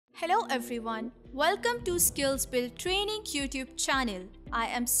Hello everyone, welcome to Skills Build Training YouTube channel. I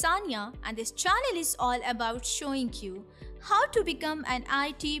am Sanya and this channel is all about showing you how to become an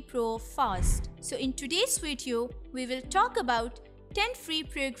IT pro fast. So in today's video, we will talk about 10 free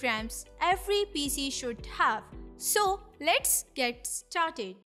programs every PC should have. So let's get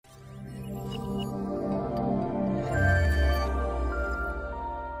started.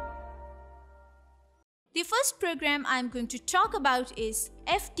 The first program I'm going to talk about is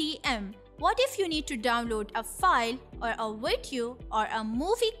FTM. What if you need to download a file or a video or a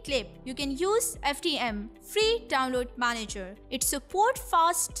movie clip? You can use FTM, Free Download Manager. It supports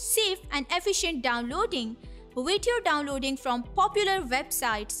fast, safe and efficient downloading, video downloading from popular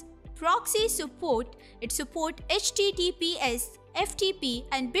websites, proxy support. It supports HTTPS, FTP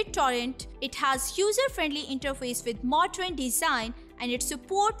and BitTorrent. It has user-friendly interface with modern design and its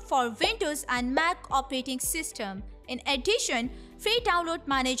support for Windows and Mac operating system. In addition, Free Download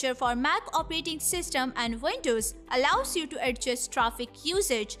Manager for Mac operating system and Windows allows you to adjust traffic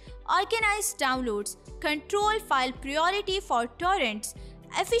usage, organize downloads, control file priority for torrents,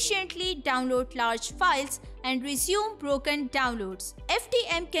 efficiently download large files, and resume broken downloads.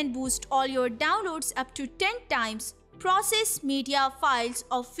 FTM can boost all your downloads up to 10 times, process media files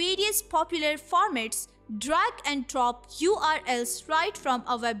of various popular formats, drag and drop URLs right from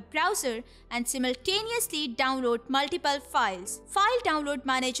a web browser, and simultaneously download multiple files. File Download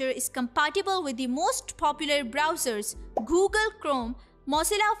Manager is compatible with the most popular browsers: Google Chrome,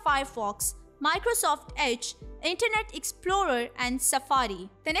 Mozilla Firefox, Microsoft Edge, Internet Explorer, and Safari.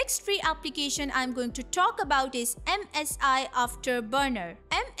 The next free application I'm going to talk about is MSI Afterburner.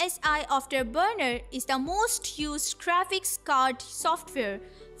 MSI Afterburner is the most used graphics card software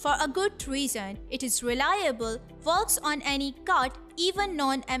for a good reason. It is reliable, works on any card, even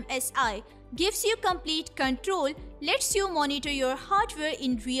non-MSI, gives you complete control, lets you monitor your hardware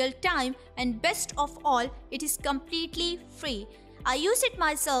in real time, and best of all, it is completely free. I use it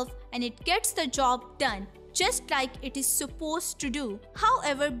myself and it gets the job done, just like it is supposed to do.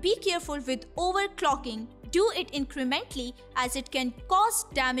 However, be careful with overclocking. Do it incrementally as it can cause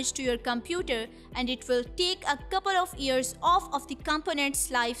damage to your computer and it will take a couple of years off of the component's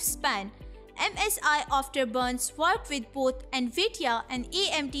lifespan. MSI Afterburners work with both NVIDIA and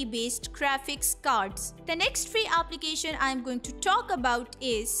AMD based graphics cards. The next free application I am going to talk about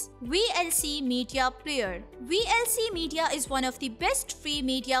is VLC Media Player. VLC Media is one of the best free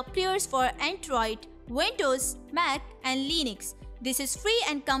media players for Android, Windows, Mac and Linux. This is free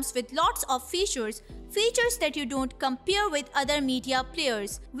and comes with lots of features that you don't compare with other media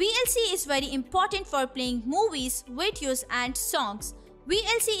players. VLC is very important for playing movies, videos and songs.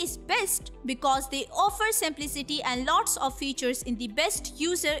 VLC is best because they offer simplicity and lots of features in the best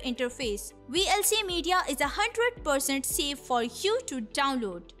user interface. VLC Media is 100% safe for you to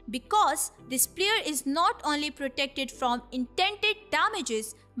download because this player is not only protected from intended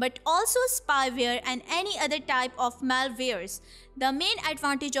damages but also spyware and any other type of malwares. The main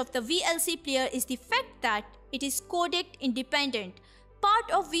advantage of the VLC player is the fact that it is codec independent.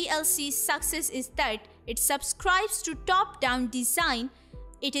 Part of VLC's success is that it subscribes to top-down design.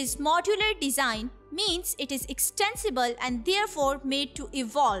 It is modular design, means it is extensible and therefore made to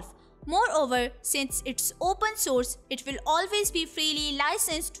evolve. Moreover, since it's open source, it will always be freely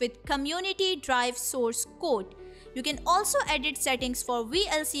licensed with community-derived source code. You can also edit settings for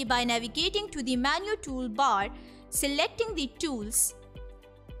VLC by navigating to the menu toolbar, selecting the tools,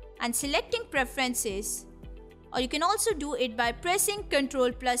 and selecting preferences. Or you can also do it by pressing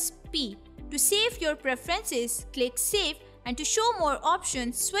Ctrl+P. To save your preferences, click Save, and to show more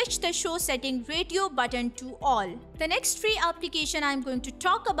options, switch the Show Setting Radio button to All. The next free application I'm going to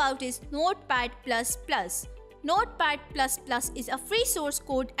talk about is Notepad++. Notepad++ is a free source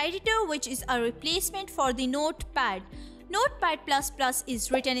code editor which is a replacement for the Notepad. Notepad++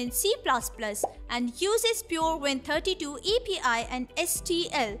 is written in C++ and uses pure Win32 API and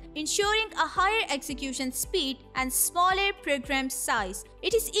STL, ensuring a higher execution speed and smaller program size.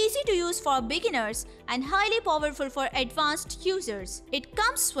 It is easy to use for beginners and highly powerful for advanced users. It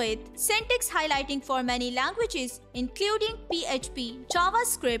comes with syntax highlighting for many languages including PHP,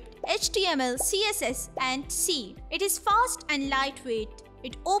 JavaScript, HTML, CSS, and C. It is fast and lightweight.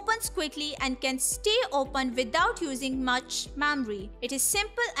 It opens quickly and can stay open without using much memory. It is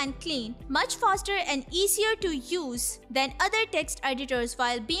simple and clean, much faster and easier to use than other text editors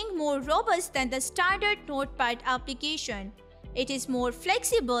while being more robust than the standard Notepad application. It is more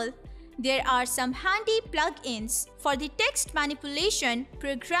flexible There are some handy plugins for the text manipulation,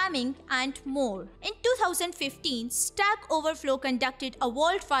 programming, and more. In 2015, Stack Overflow conducted a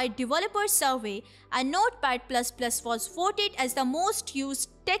worldwide developer survey, and Notepad++ was voted as the most used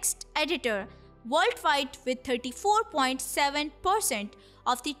text editor worldwide with 34.7%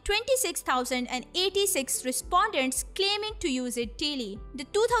 of the 26,086 respondents claiming to use it daily. The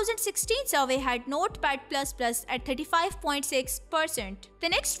 2016 survey had Notepad++ at 35.6%. The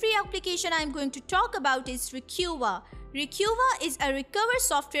next free application I am going to talk about is Recuva. Recuva is a recover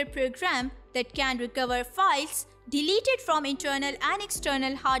software program that can recover files deleted from internal and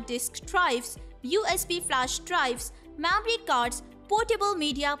external hard disk drives, USB flash drives, memory cards, portable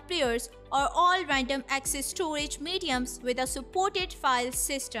media players, or all random access storage mediums with a supported file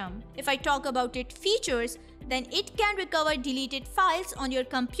system. If I talk about its features, then it can recover deleted files on your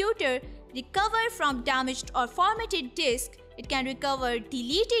computer, recover from damaged or formatted disk, it can recover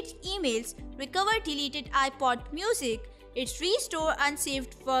deleted emails, recover deleted iPod music, it restores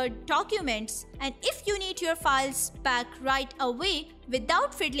unsaved Word documents, and if you need your files back right away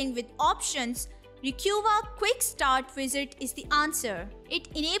without fiddling with options, Recuva Quick Start Wizard is the answer. It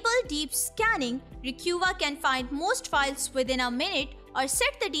enables deep scanning. Recuva can find most files within a minute or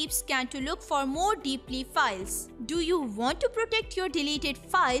set the deep scan to look for more deeply files. Do you want to protect your deleted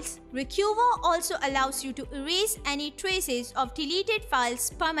files? Recuva also allows you to erase any traces of deleted files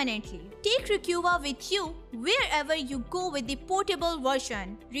permanently. Take Recuva with you wherever you go with the portable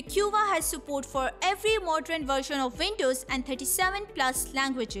version. Recuva has support for every modern version of Windows and 37 plus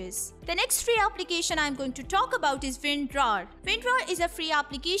languages. The next free application I am going to talk about is WinRAR. WinRAR is a free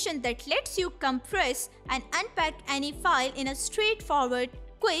application that lets you compress and unpack any file in a straightforward,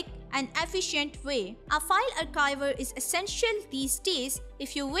 quick, and efficient way. A file archiver is essential these days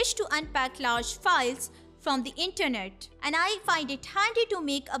if you wish to unpack large files from the internet, and I find it handy to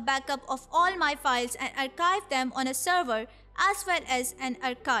make a backup of all my files and archive them on a server as well as an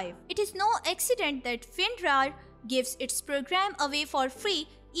archive. It is no accident that WinRAR gives its program away for free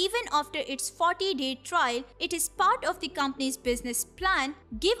even after its 40-day trial. It is part of the company's business plan.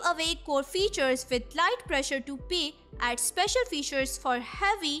 Give away core features with light pressure to pay, add special features for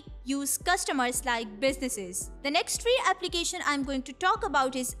heavy use customers like businesses. The next free application I'm going to talk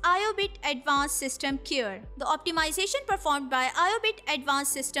about is IOBit Advanced SystemCare. The optimization performed by IOBit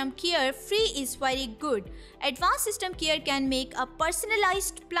Advanced SystemCare free is very good. Advanced SystemCare can make a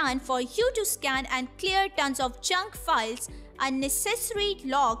personalized plan for you to scan and clear tons of junk files, unnecessary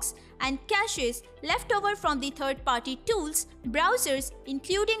logs, and caches left over from the third-party tools, browsers,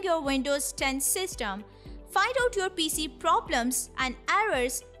 including your Windows 10 system. Find out your PC problems and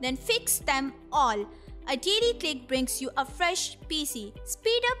errors, then fix them all. A daily click brings you a fresh PC.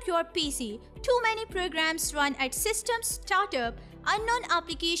 Speed up your PC. Too many programs run at system startup. Unknown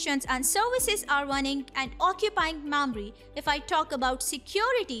applications and services are running and occupying memory. If I talk about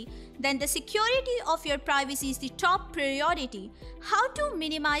security, then the security of your privacy is the top priority. How to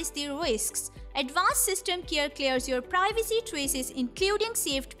minimize the risks? Advanced SystemCare clears your privacy traces, including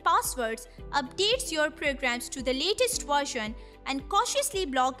saved passwords, updates your programs to the latest version, and cautiously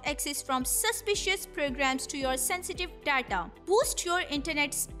block access from suspicious programs to your sensitive data. Boost your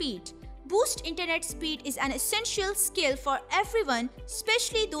internet speed. Boost internet speed is an essential skill for everyone,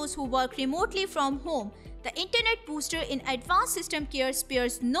 especially those who work remotely from home. The Internet Booster in Advanced SystemCare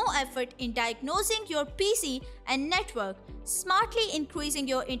spares no effort in diagnosing your PC and network, smartly increasing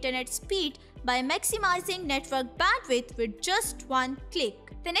your internet speed by maximizing network bandwidth with just one click.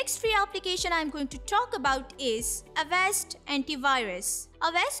 The next free application I am going to talk about is Avast Antivirus.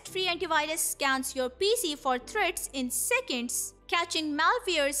 Avast free antivirus scans your PC for threats in seconds, catching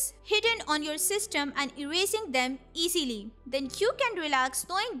malwares hidden on your system and erasing them easily. Then you can relax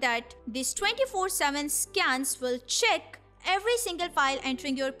knowing that these 24/7 scans will check every single file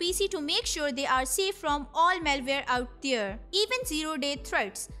entering your PC to make sure they are safe from all malware out there, even zero-day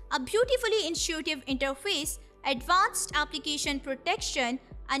threats. A beautifully intuitive interface, advanced application protection,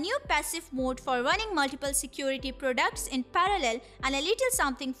 a new passive mode for running multiple security products in parallel, and a little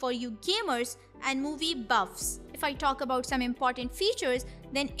something for you gamers and movie buffs. If I talk about some important features,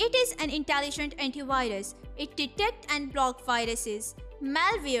 then it is an intelligent antivirus. It detects and blocks viruses,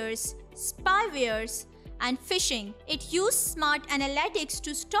 malwares, spywares, and phishing. It uses smart analytics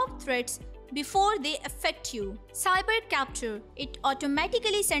to stop threats before they affect you. Cyber capture. It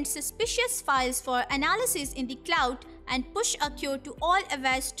automatically sends suspicious files for analysis in the cloud and push a cure to all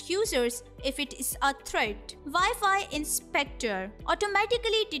Avast users if it is a threat. Wi-Fi inspector.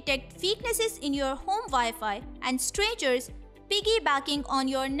 Automatically detect weaknesses in your home Wi-Fi and strangers piggybacking on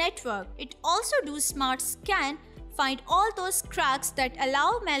your network. It also does smart scan find all those cracks that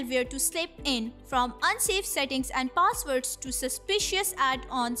allow malware to slip in, from unsafe settings and passwords to suspicious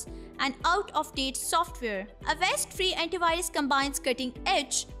add-ons and out-of-date software. Avast free antivirus combines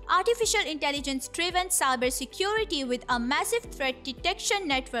cutting-edge, artificial intelligence-driven cybersecurity with a massive threat detection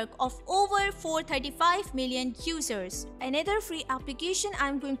network of over 435 million users. Another free application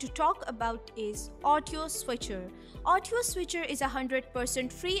I'm going to talk about is Audio Switcher. Audio Switcher is a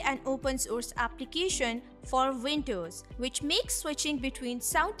 100% free and open source application for Windows, which makes switching between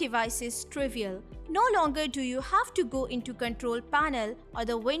sound devices trivial. No longer do you have to go into Control Panel or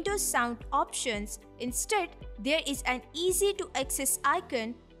the Windows sound options. Instead, there is an easy to access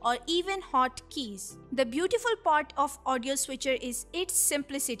icon or even hotkeys. The beautiful part of Audio Switcher is its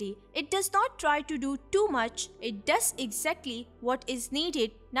simplicity. It does not try to do too much, it does exactly what is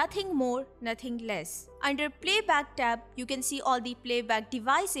needed, nothing more, nothing less. Under Playback tab, you can see all the playback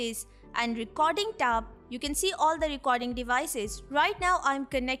devices, and Recording tab, you can see all the recording devices. Right now I'm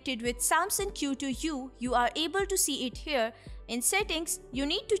connected with Samsung Q2U, you are able to see it here. In settings, you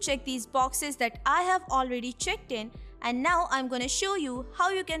need to check these boxes that I have already checked in. And now I'm going to show you how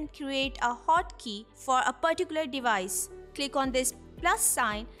you can create a hotkey for a particular device. Click on this plus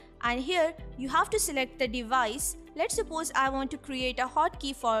sign and here you have to select the device. Let's suppose I want to create a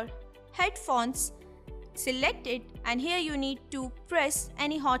hotkey for headphones. Select it and here you need to press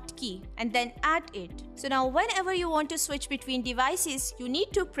any hotkey and then add it. So now whenever you want to switch between devices, you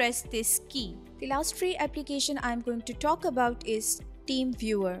need to press this key. The last free application I'm going to talk about is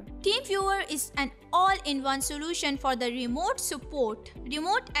TeamViewer. TeamViewer is an all-in-one solution for the remote support,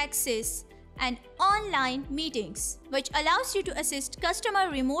 remote access, and online meetings, which allows you to assist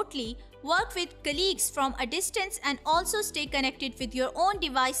customers remotely, work with colleagues from a distance, and also stay connected with your own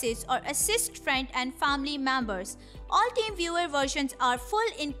devices or assist friends and family members. All TeamViewer versions are full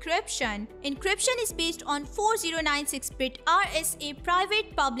encryption. Encryption is based on 4096-bit RSA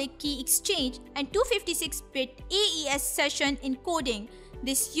private public key exchange and 256-bit AES session encoding.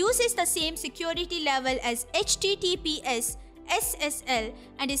 This uses the same security level as HTTPS SSL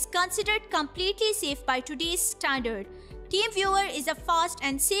and is considered completely safe by today's standard. TeamViewer is a fast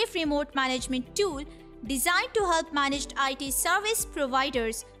and safe remote management tool designed to help managed IT service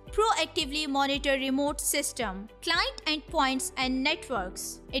providers proactively monitor remote system, client endpoints, and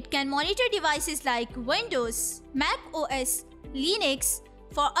networks. It can monitor devices like Windows, Mac OS, Linux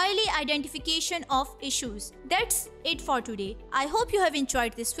for early identification of issues. That's it for today. I hope you have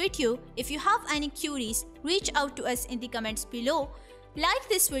enjoyed this video. If you have any queries, reach out to us in the comments below. Like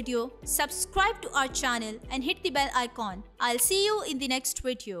this video, subscribe to our channel and hit the bell icon. I'll see you in the next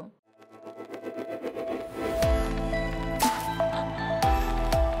video.